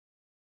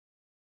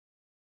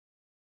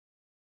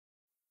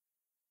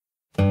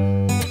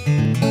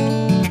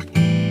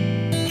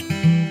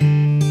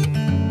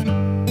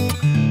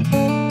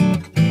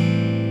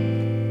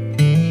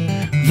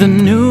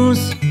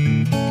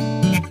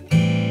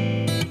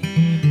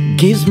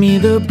gives me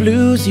the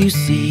blues, you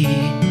see.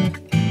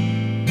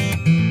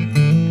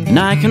 And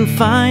I can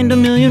find a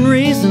million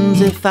reasons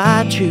if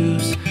I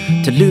choose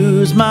to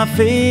lose my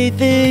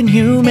faith in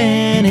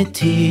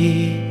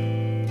humanity.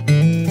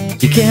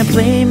 You can't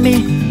blame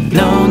me,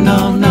 no,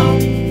 no, no.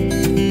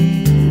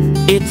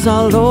 It's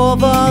all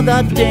over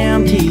the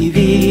damn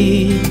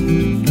TV.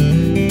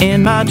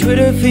 And my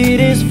Twitter feed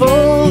is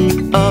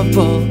full of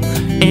bull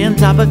and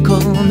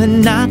topical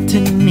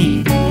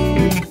monotony.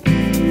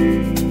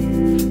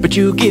 But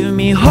you give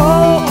me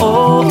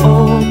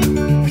hope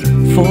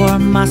for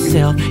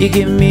myself. You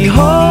give me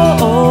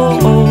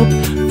hope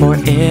for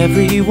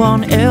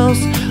everyone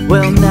else.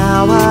 Well,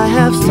 now I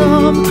have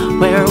some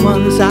where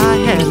once I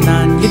had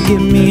none. You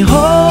give me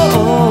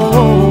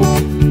hope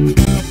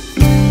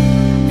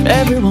for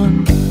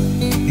everyone.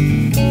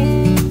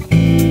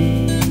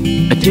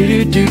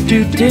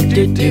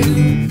 Do-do-do-do-do-do-do.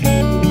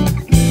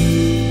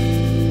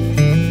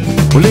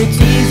 Well, it's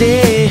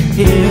easy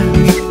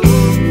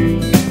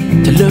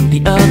to look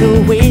the other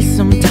way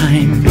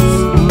sometimes,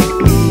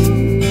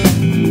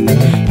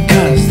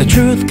 'cause the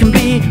truth can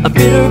be a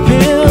bitter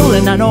pill.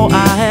 And I know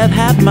I have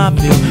had my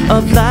fill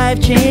of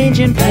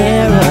life-changing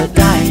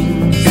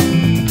paradigms.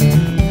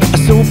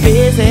 I'm so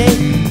busy,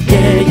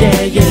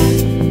 yeah,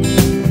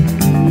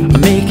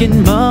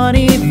 making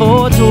money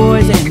for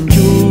toys and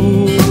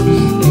jewels.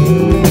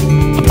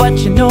 But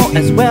you know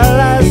as well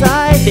as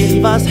I, they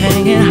leave us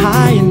hanging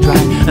high and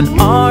dry, an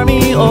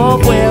army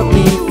of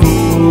wealthy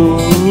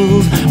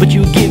fools. But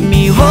you give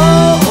me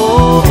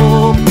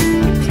hope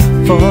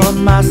for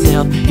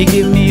myself. You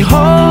give me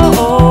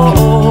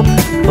hope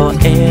for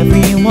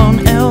everyone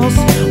else.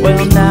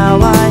 Well, now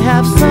I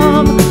have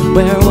some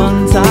where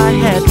once I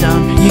had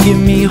none. You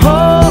give me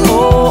hope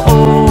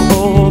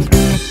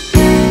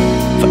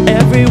for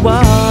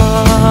everyone,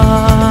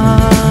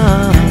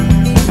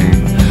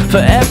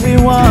 for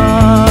everyone.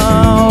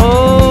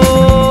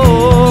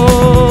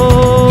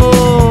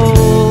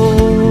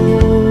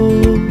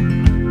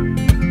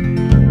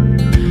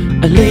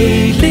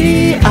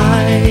 Lately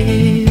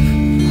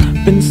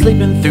I've been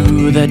sleeping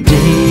through the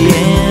day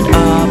and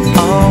up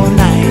all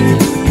night,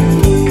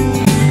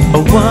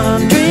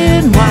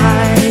 wondering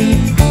why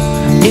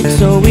it's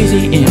so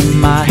easy in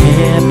my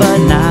head but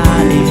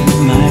not in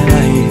my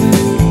life.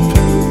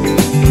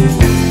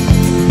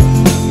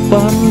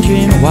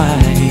 Wondering why.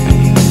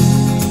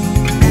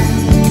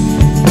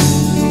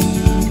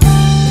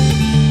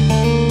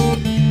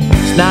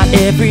 It's not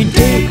every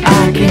day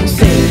I can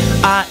say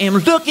I am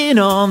looking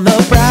on the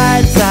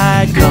bright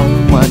side, come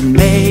what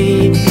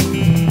may.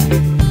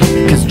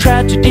 'Cause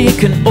tragedy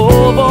can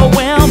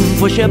overwhelm,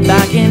 push you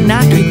back and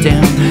knock you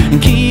down, and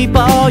keep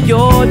all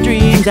your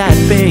dreams at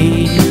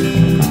bay.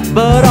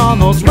 But on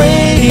those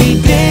rainy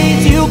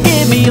days, you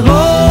give me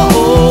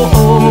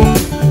hope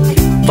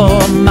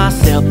for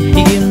myself.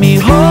 You give me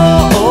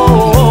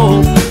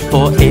hope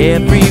for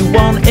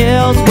everyone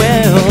else.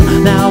 Well,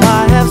 now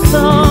I have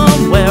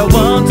some where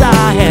once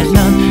I had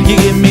none. You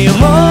give me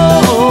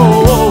hope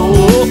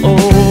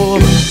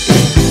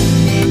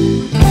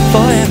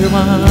for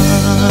everyone.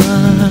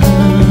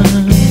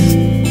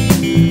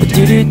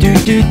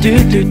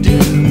 Do-do-do-do-do-do-do.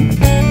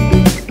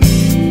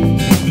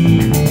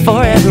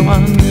 For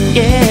everyone,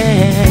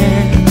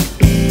 yeah.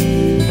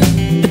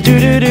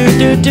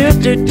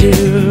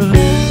 Do-do-do-do-do-do-do.